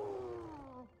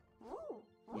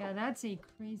 Yeah, that's a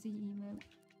crazy emote.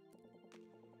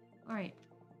 Alright.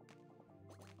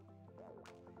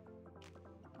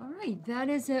 Alright, that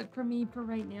is it for me for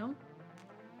right now.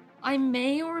 I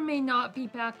may or may not be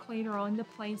back later on to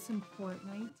play some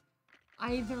Fortnite.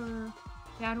 Either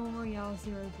Battle Royale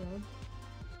Zero Build,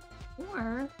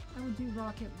 or I would do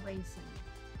Rocket Racing.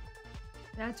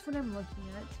 That's what I'm looking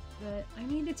at, but I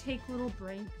need to take a little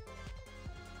break.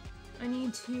 I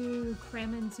need to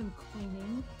cram in some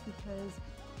cleaning because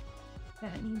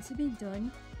that needs to be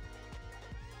done.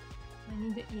 I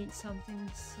need to eat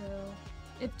something, so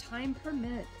if time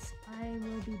permits, I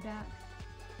will be back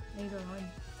later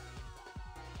on.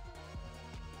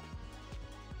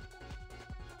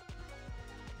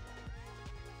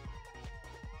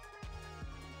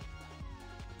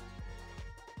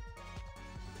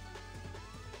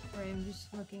 Alright, I'm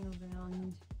just looking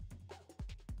around.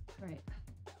 Alright.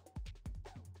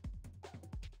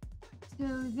 So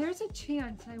there's a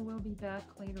chance I will be back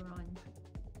later on.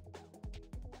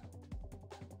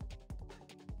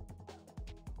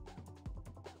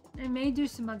 I may do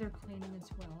some other cleaning as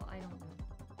well. I don't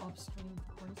know. Off stream,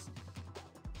 of course.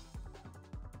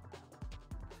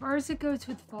 As far as it goes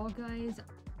with Fall Guys,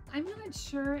 I'm not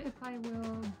sure if I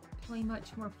will play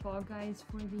much more Fall Guys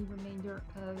for the remainder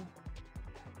of...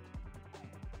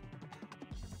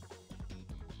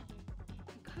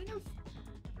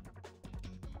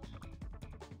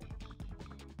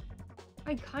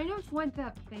 I kind of want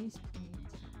that faceplate.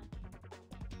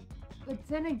 But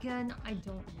then again, I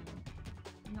don't know.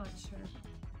 I'm not sure.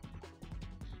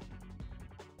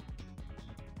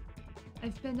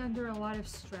 I've been under a lot of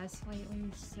stress lately,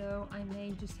 so I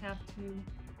may just have to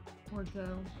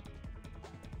forego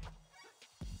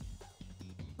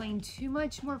playing too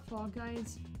much more Fall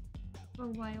Guys for a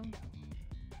while.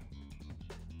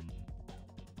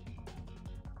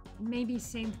 Maybe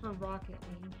same for Rocket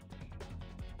League.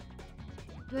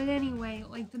 But anyway,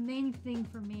 like the main thing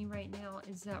for me right now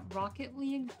is that Rocket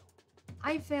League,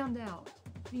 I found out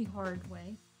the hard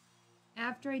way.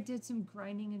 After I did some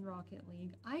grinding in Rocket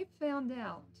League, I found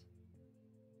out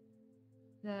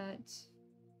that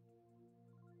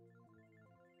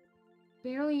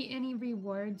barely any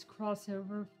rewards cross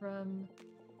over from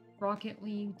Rocket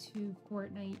League to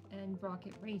Fortnite and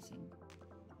Rocket Racing.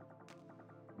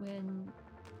 When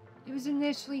it was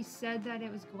initially said that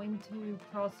it was going to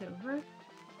cross over,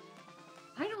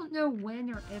 I don't know when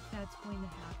or if that's going to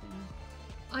happen,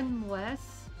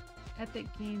 unless Epic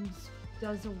Games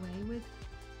does away with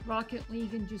Rocket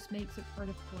League and just makes it part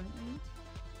of Fortnite.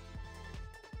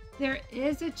 There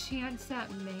is a chance that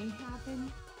may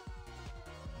happen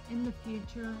in the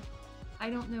future. I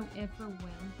don't know if or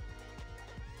when,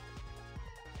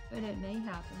 but it may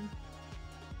happen.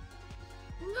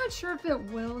 I'm not sure if it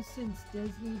will, since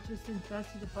Disney just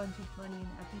invested a bunch of money in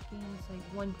Epic Games, like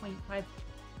 $1.5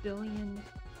 billion.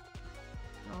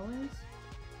 I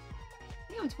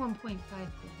think it was 1.5 billion.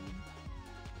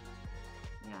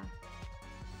 Yeah.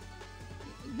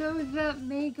 Though that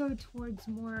may go towards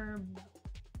more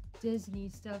Disney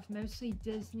stuff, mostly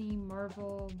Disney,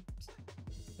 Marvel,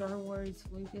 Star Wars,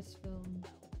 Lucasfilm,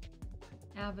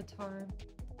 Avatar,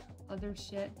 other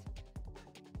shit.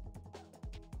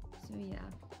 So yeah.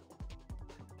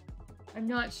 I'm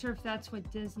not sure if that's what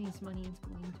Disney's money is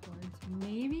going towards.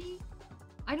 Maybe?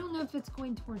 I don't know if it's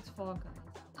going towards Fall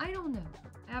Guys. I don't know.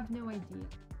 I have no idea.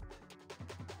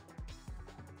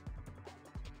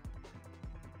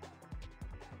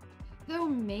 Though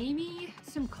maybe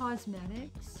some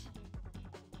cosmetics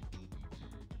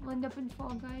will end up in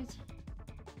Fall Guys.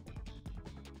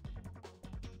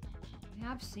 I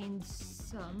have seen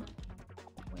some.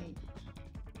 Wait.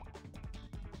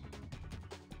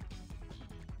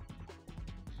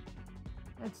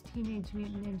 That's Teenage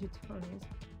Mutant Ninja Turtles.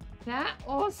 That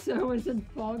also is in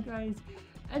Fall Guys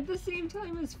at the same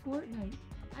time as Fortnite.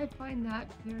 I find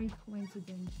that very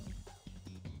coincidental.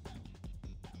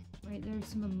 Right, there's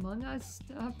some Among Us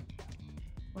stuff.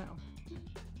 Wow.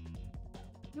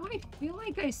 No, I feel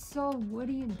like I saw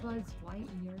Woody and Buzz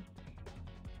Lightyear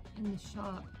in the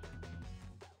shop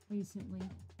recently.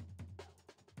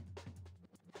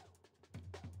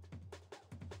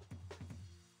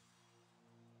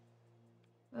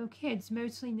 Okay, it's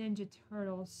mostly Ninja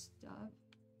Turtle stuff.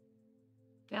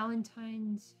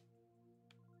 Valentine's,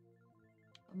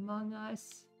 Among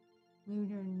Us,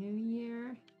 Lunar New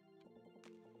Year,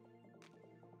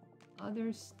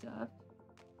 other stuff.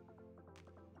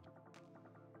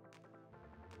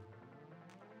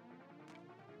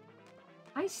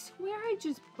 I swear I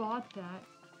just bought that.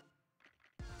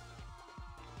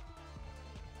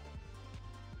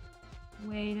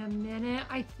 Wait a minute,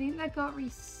 I think that got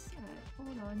reset.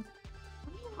 Hold on.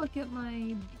 Let me look at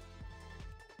my...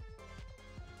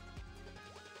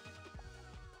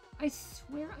 I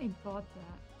swear I bought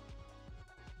that.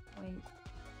 Wait.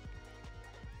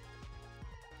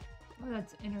 Oh,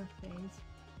 that's interface.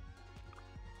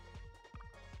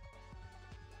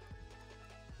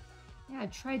 Yeah,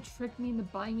 try to trick me into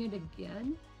buying it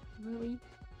again? Really?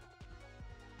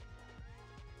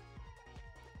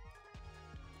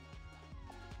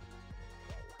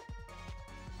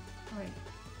 Alright.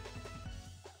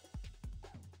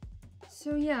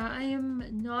 So yeah, I am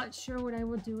not sure what I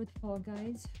will do with Fall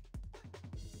Guys.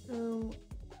 So,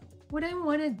 what I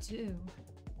want to do...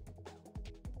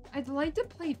 I'd like to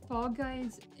play Fall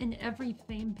Guys in every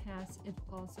Fame Pass if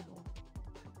possible.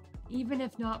 Even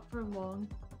if not for long.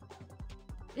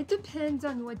 It depends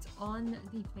on what's on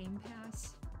the Fame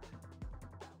Pass.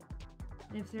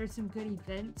 And if there's some good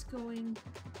events going,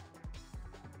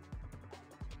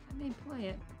 I may play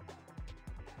it.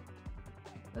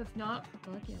 But if not,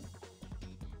 fuck it.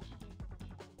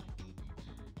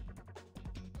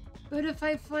 But if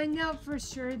I find out for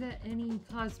sure that any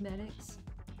cosmetics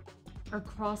are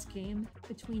cross-game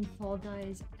between Fall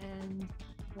Guys and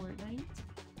Fortnite,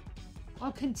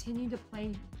 I'll continue to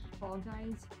play Fall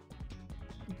Guys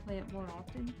and play it more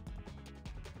often.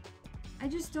 I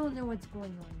just don't know what's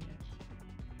going on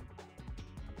yet.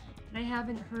 And I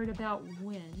haven't heard about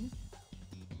when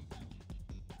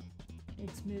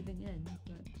it's moving in,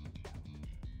 but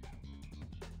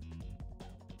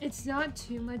it's not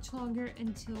too much longer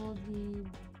until the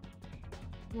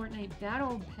Fortnite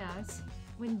Battle Pass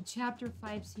when Chapter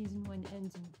 5 Season 1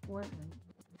 ends in Fortnite.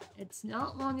 It's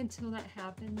not long until that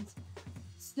happens,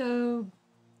 so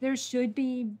there should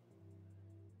be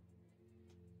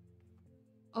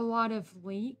a lot of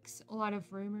leaks, a lot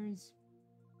of rumors.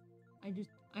 I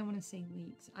want to say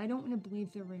leaks. I don't want to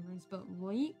believe the rumors, but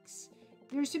leaks?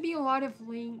 There should be a lot of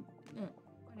why did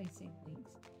I say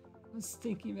leaks? I was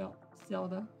thinking about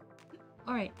Zelda.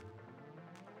 Alright.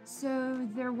 So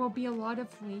there will be a lot of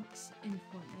leaks in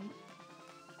Fortnite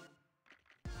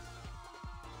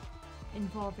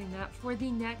involving that for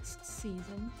the next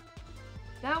season.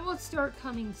 That will start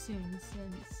coming soon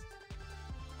since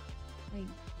like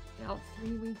about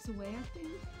 3 weeks away, I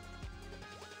think.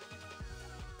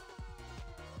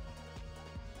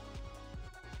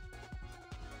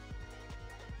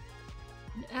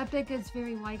 And Epic is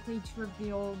very likely to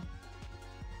reveal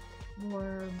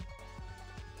more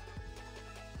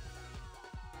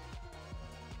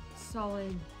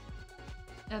solid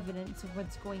evidence of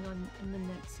what's going on in the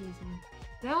next season.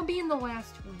 That'll be in the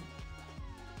last week.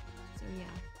 So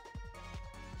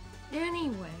yeah.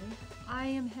 Anyway, I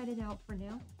am headed out for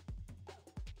now.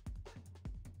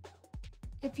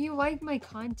 If you like my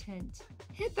content,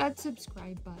 hit that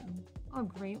subscribe button. I'll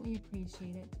greatly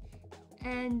appreciate it.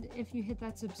 And if you hit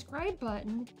that subscribe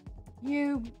button,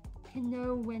 you can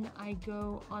know when I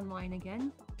go online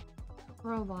again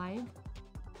for a live,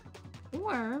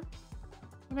 or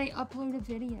when I upload a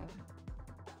video.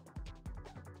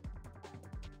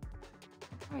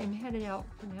 Alright, I'm headed out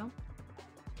for now.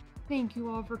 Thank you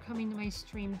all for coming to my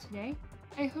stream today.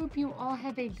 I hope you all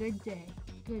have a good day,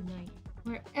 good night,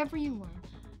 wherever you are.